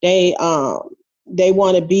 they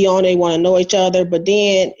want to be on, they want to know each other, but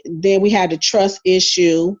then we had the trust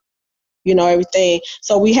issue, everything.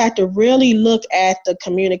 So we had to really look at the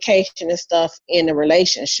communication and stuff in the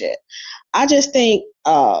relationship. I just think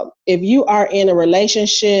if you are in a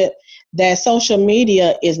relationship, that social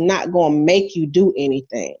media is not going to make you do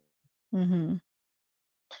anything.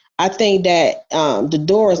 I think that the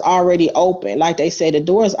door is already open. Like they say, the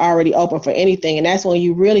door is already open for anything. And that's when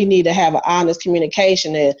you really need to have an honest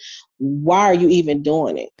communication is, why are you even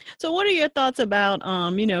doing it? So what are your thoughts about,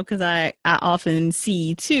 because I often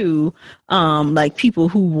see too, like people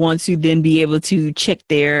who want to then be able to check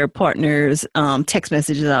their partner's text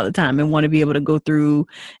messages all the time and want to be able to go through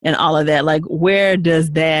and all of that. Like, where does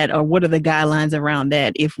that, or what are the guidelines around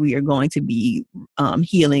that if we are going to be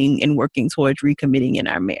healing and working towards recommitting in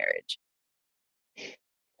our marriage?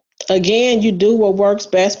 Again, you do what works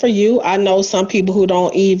best for you. I know some people who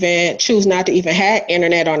don't even choose not to even have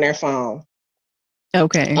internet on their phone.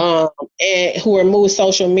 Okay. And who remove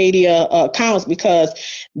social media accounts because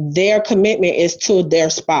their commitment is to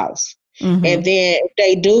their spouse. Mm-hmm. And then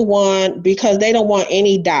they do one because they don't want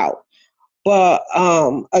any doubt. But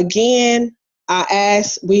again, I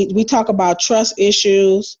ask, we talk about trust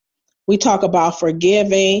issues. We talk about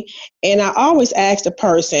forgiving. And I always ask the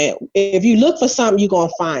person, if you look for something, you're going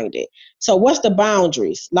to find it. So what's the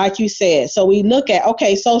boundaries? Like you said, so we look at,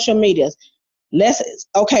 okay, social media.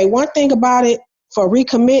 One thing about it for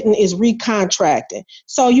recommitting is recontracting.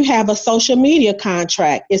 So you have a social media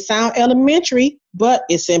contract. It sounds elementary, but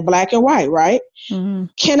it's in black and white, right? Mm-hmm.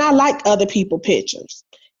 Can I like other people's pictures?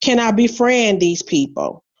 Can I befriend these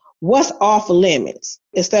people? What's off limits?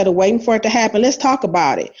 Instead of waiting for it to happen, let's talk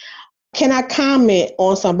about it. Can I comment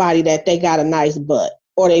on somebody that they got a nice butt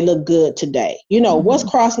or they look good today? Mm-hmm. What's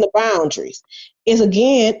crossing the boundaries?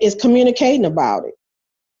 Is communicating about it.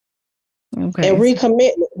 Okay. And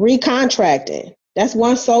recontracting. That's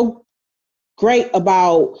what's so great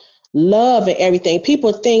about love and everything.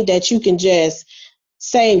 People think that you can just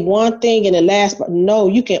say one thing and the last, but no,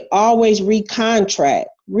 you can always recontract.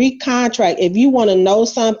 If you want to know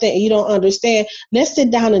something and you don't understand, let's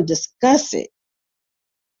sit down and discuss it.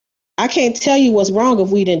 I can't tell you what's wrong if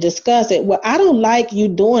we didn't discuss it. Well, I don't like you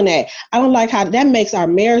doing that. I don't like how that makes our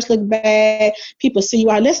marriage look bad. People see you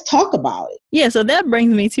out. Let's talk about it. Yeah, so that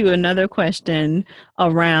brings me to another question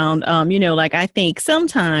around, like I think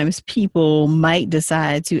sometimes people might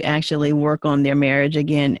decide to actually work on their marriage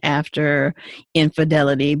again after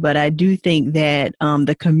infidelity. But I do think that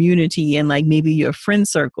the community and like maybe your friend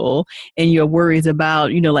circle and your worries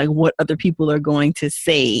about, like what other people are going to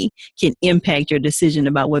say can impact your decision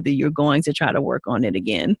about whether you're going to try to work on it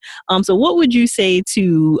again. So what would you say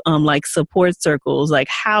to like support circles? Like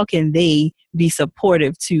how can they be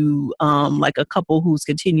supportive to like a couple who's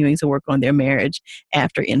continuing to work on their marriage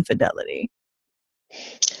after infidelity?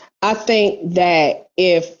 I think that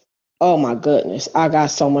oh my goodness, I got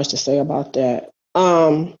so much to say about that.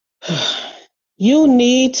 You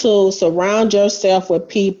need to surround yourself with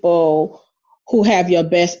people who have your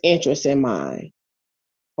best interests in mind.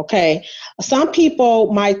 Okay. Some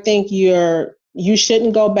people might think you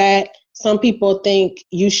shouldn't go back. Some people think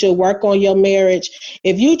you should work on your marriage.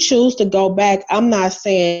 If you choose to go back, I'm not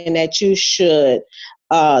saying that you should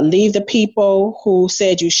leave the people who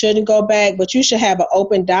said you shouldn't go back, but you should have an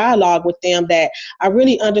open dialogue with them that I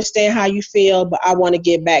really understand how you feel, but I want to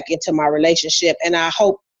get back into my relationship. And I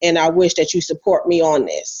hope and I wish that you support me on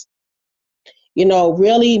this.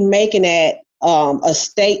 Really making that a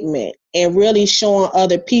statement and really showing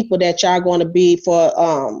other people that y'all going to be for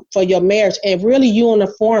your marriage and really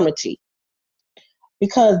uniformity.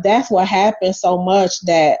 Because that's what happens so much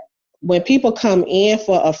that when people come in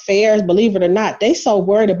for affairs, believe it or not, they so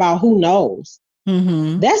worried about who knows.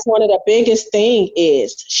 Mm-hmm. That's one of the biggest thing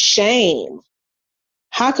is shame.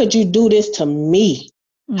 How could you do this to me?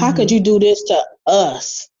 Mm-hmm. How could you do this to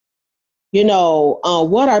us?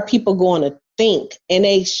 What are people going to think? And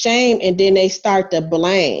they shame and then they start to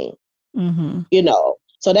blame. Mm-hmm.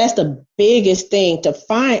 So that's the biggest thing. To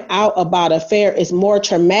find out about an affair is more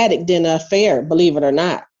traumatic than an affair, believe it or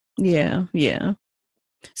not. Yeah.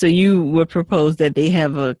 So you would propose that they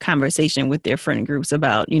have a conversation with their friend groups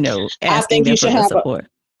about, asking them for the support.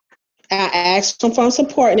 I ask them for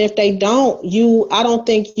support, and if they don't, I don't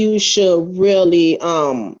think you should really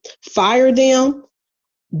fire them,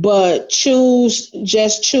 but choose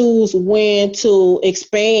when to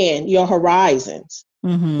expand your horizons.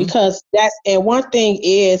 Mm-hmm. Because and one thing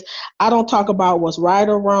is, I don't talk about what's right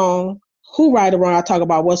or wrong, who right or wrong. I talk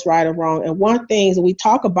about what's right or wrong. And one thing we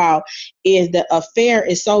talk about is the affair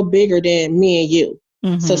is so bigger than me and you.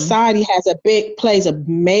 Mm-hmm. Society plays a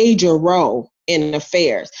major role in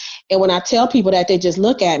affairs. And when I tell people that, they just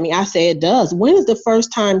look at me. I say it does. When is the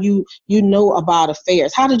first time you know about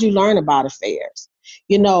affairs? How did you learn about affairs?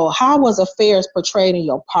 How was affairs portrayed in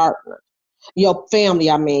your partner? Your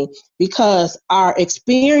family, because our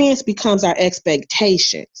experience becomes our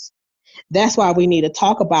expectations. That's why we need to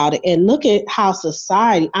talk about it and look at how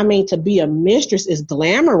society, to be a mistress is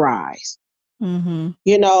glamorized. Mm-hmm.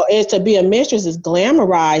 You know, and to be a mistress is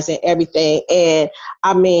glamorized and everything. And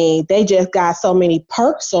I mean, they just got so many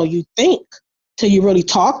perks, so you think, till you really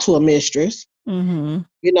talk to a mistress, Mm-hmm.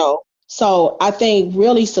 you know. So I think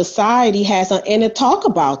really society has and to talk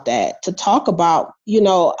about that, to talk about, you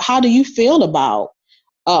know, how do you feel about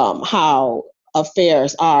how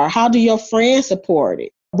affairs are? How do your friends support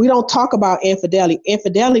it? We don't talk about infidelity.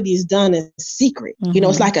 Infidelity is done in secret. You know,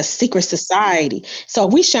 it's Mm-hmm. like a secret society. So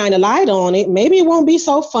if we shine a light on it, maybe it won't be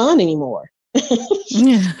so fun anymore.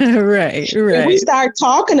 Right, If we right. start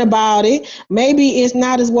talking about it, maybe it's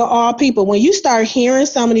not as well all people. When you start hearing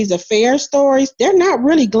some of these affair stories, they're not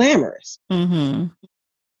really glamorous. Mm-hmm.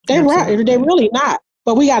 They're right. They're Absolutely. really not.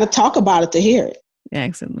 But we got to talk about it to hear it.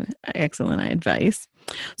 Excellent advice.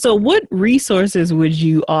 So what resources would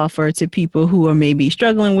you offer to people who are maybe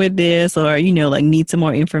struggling with this, or, you know, like need some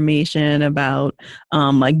more information about,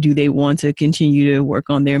 like, do they want to continue to work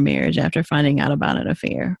on their marriage after finding out about an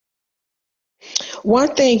affair?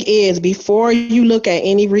 One thing is, before you look at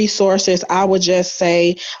any resources, I would just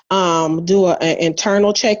say do an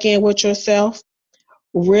internal check-in with yourself.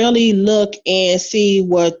 Really look and see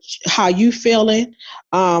how you feeling.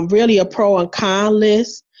 Really a pro and con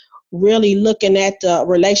list. Really looking at the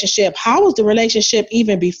relationship. How was the relationship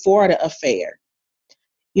even before the affair?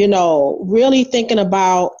 You know, really thinking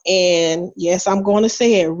about, and yes, I'm going to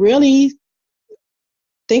say it, really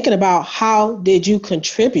thinking about how did you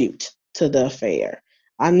contribute to the affair.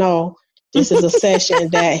 I know this is a session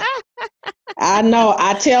that I know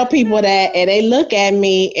I tell people that, and they look at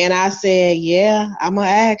me and I say, yeah, I'm going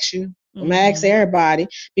to ask you. I'm going to ask everybody,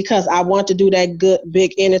 because I want to do that good,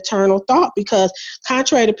 big internal thought, because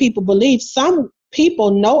contrary to people believe, some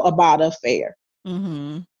people know about affair.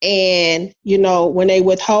 Mm-hmm. And, you know, when they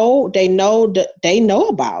withhold, they know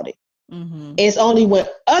about it. Mm-hmm. It's only when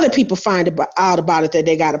other people find out about it that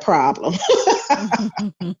they got a problem.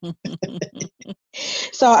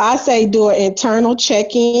 So I say do an internal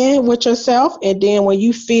check-in with yourself. And then when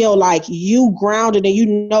you feel like you grounded and you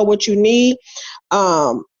know what you need,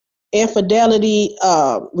 Infidelity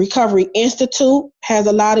Recovery Institute has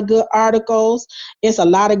a lot of good articles. It's a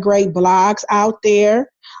lot of great blogs out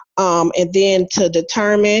there. And then to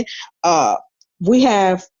determine, we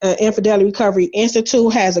have Infidelity Recovery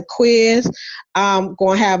Institute has a quiz. I'm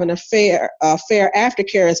going to have an affair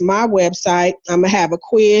aftercare is my website. I'm going to have a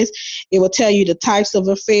quiz. It will tell you the types of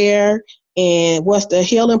affair and what's the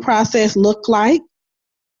healing process look like.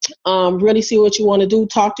 Really see what you want to do.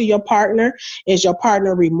 Talk to your partner. Is your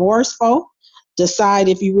partner remorseful? Decide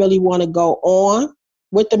if you really want to go on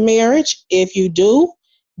with the marriage. If you do,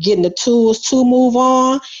 getting the tools to move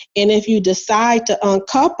on. And if you decide to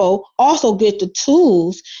uncouple, also get the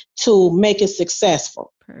tools to make it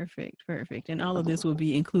successful. Perfect. And all of this will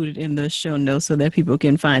be included in the show notes so that people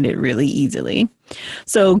can find it really easily.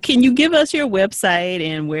 So can you give us your website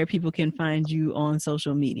and where people can find you on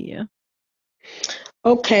social media?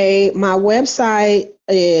 Okay, my website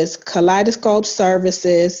is Kaleidoscope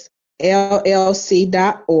Services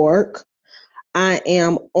LLC.org. I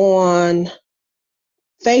am on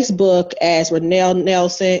Facebook as Renelle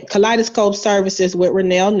Nelson, Kaleidoscope Services with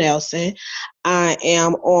Renelle Nelson. I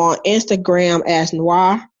am on Instagram as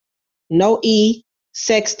Noir, no E,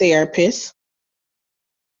 Sex Therapist.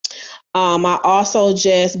 I also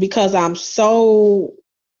just, because I'm so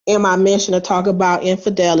in my mission to talk about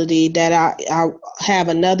infidelity, that I have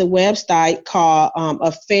another website called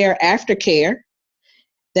Affair Aftercare.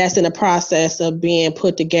 That's in the process of being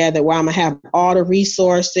put together, where I'm going to have all the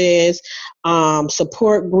resources,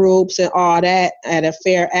 support groups and all that at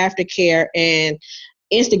Affair Aftercare, and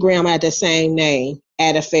Instagram at the same name,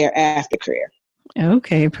 at Affair Aftercare.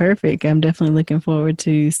 Okay, perfect. I'm definitely looking forward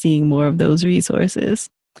to seeing more of those resources.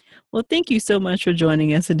 Well, thank you so much for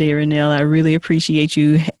joining us today, Renelle. I really appreciate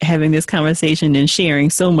you having this conversation and sharing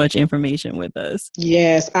so much information with us.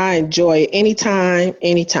 Yes, I enjoy it. Anytime.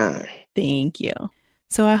 Thank you.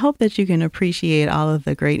 So I hope that you can appreciate all of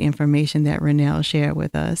the great information that Renelle shared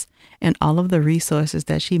with us, and all of the resources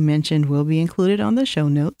that she mentioned will be included on the show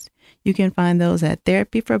notes. You can find those at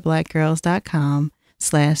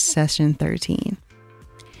therapyforblackgirls.com/session13.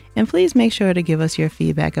 And please make sure to give us your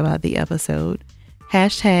feedback about the episode.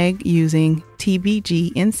 Hashtag using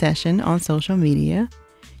TBG in session on social media.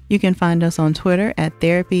 You can find us on Twitter at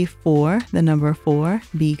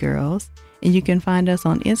therapy4BGirls. And you can find us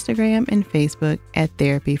on Instagram and Facebook at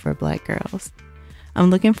Therapy for Black Girls. I'm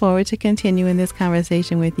looking forward to continuing this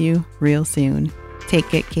conversation with you real soon. Take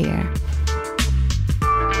good care.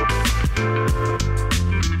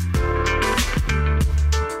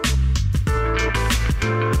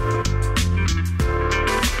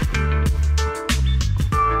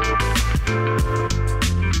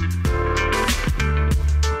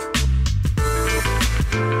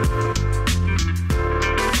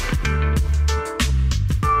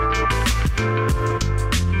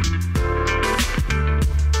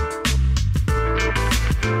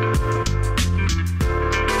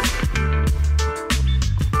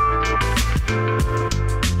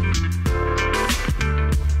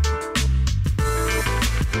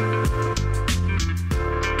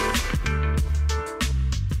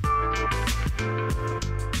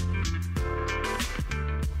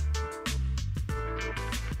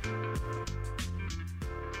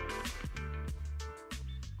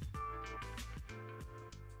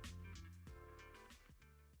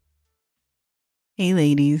 Hey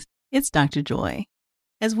ladies, it's Dr. Joy.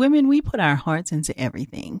 As women, we put our hearts into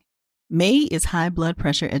everything. May is High Blood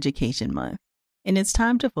Pressure Education Month, and it's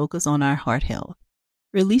time to focus on our heart health.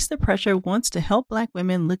 Release the Pressure wants to help Black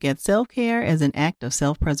women look at self-care as an act of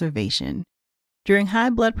self-preservation. During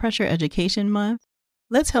High Blood Pressure Education Month,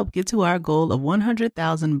 let's help get to our goal of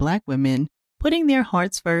 100,000 Black women putting their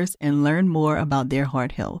hearts first and learn more about their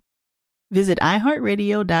heart health. Visit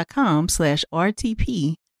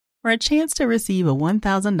iHeartRadio.com/RTP for a chance to receive a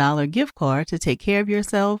 $1,000 gift card to take care of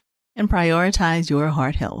yourself and prioritize your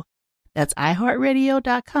heart health. That's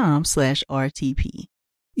iHeartRadio.com/RTP.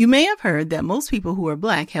 You may have heard that most people who are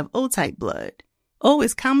Black have O-type blood. O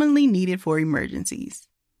is commonly needed for emergencies.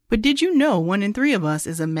 But did you know 1 in 3 of us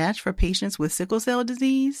is a match for patients with sickle cell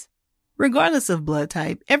disease? Regardless of blood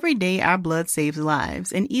type, every day our blood saves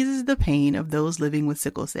lives and eases the pain of those living with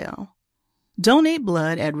sickle cell. Donate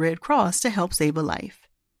blood at Red Cross to help save a life.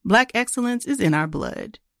 Black excellence is in our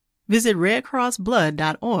blood. Visit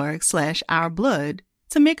redcrossblood.org/ourblood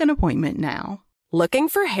to make an appointment now. Looking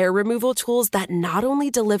for hair removal tools that not only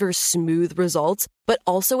deliver smooth results, but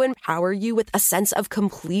also empower you with a sense of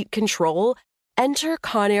complete control? Enter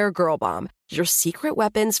Conair Girl Bomb, your secret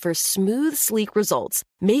weapons for smooth, sleek results,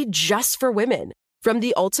 made just for women. From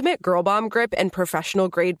the ultimate Girl Bomb grip and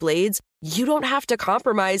professional-grade blades, you don't have to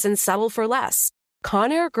compromise and settle for less.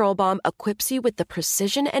 Conair Girl Bomb equips you with the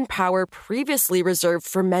precision and power previously reserved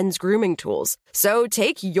for men's grooming tools. So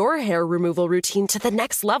take your hair removal routine to the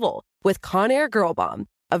next level with Conair Girl Bomb.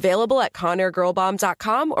 Available at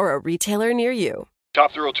ConairGirlBomb.com or a retailer near you.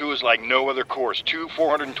 Top Thrill 2 is like no other course. 2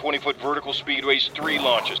 420-foot vertical speedways, 3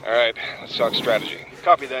 launches. All right, let's talk strategy.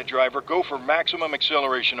 Copy that, driver. Go for maximum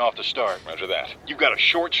acceleration off the start. Roger that. You've got a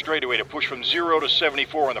short straightaway to push from 0 to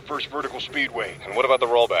 74 on the first vertical speedway. And what about the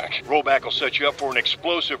rollback? Rollback will set you up for an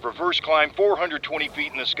explosive reverse climb 420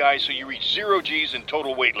 feet in the sky so you reach 0 G's in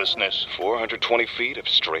total weightlessness. 420 feet of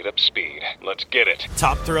straight-up speed. Let's get it.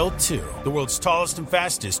 Top Thrill 2, the world's tallest and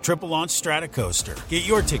fastest triple-launch stratocoaster. Get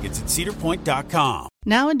your tickets at cedarpoint.com.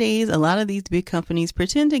 Nowadays, a lot of these big companies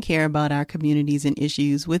pretend to care about our communities and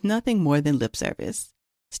issues with nothing more than lip service.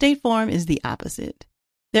 State Farm is the opposite.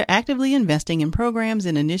 They're actively investing in programs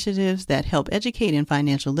and initiatives that help educate in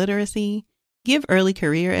financial literacy, give early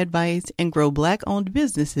career advice, and grow Black-owned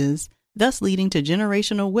businesses, thus leading to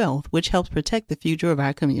generational wealth, which helps protect the future of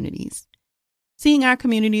our communities. Seeing our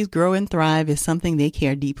communities grow and thrive is something they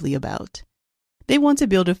care deeply about. They want to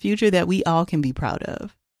build a future that we all can be proud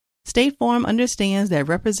of. State Farm understands that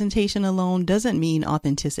representation alone doesn't mean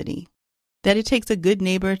authenticity, that it takes a good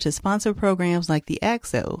neighbor to sponsor programs like the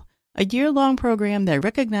ACT-SO, a year-long program that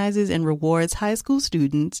recognizes and rewards high school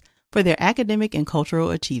students for their academic and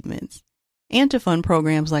cultural achievements, and to fund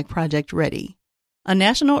programs like Project Ready, a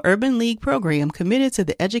national urban league program committed to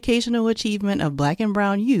the educational achievement of Black and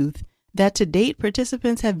Brown youth that to date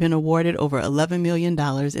participants have been awarded over $11 million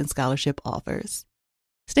in scholarship offers.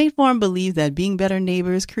 State Farm believes that being better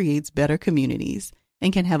neighbors creates better communities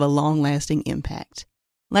and can have a long-lasting impact.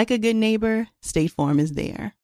 Like a good neighbor, State Farm is there.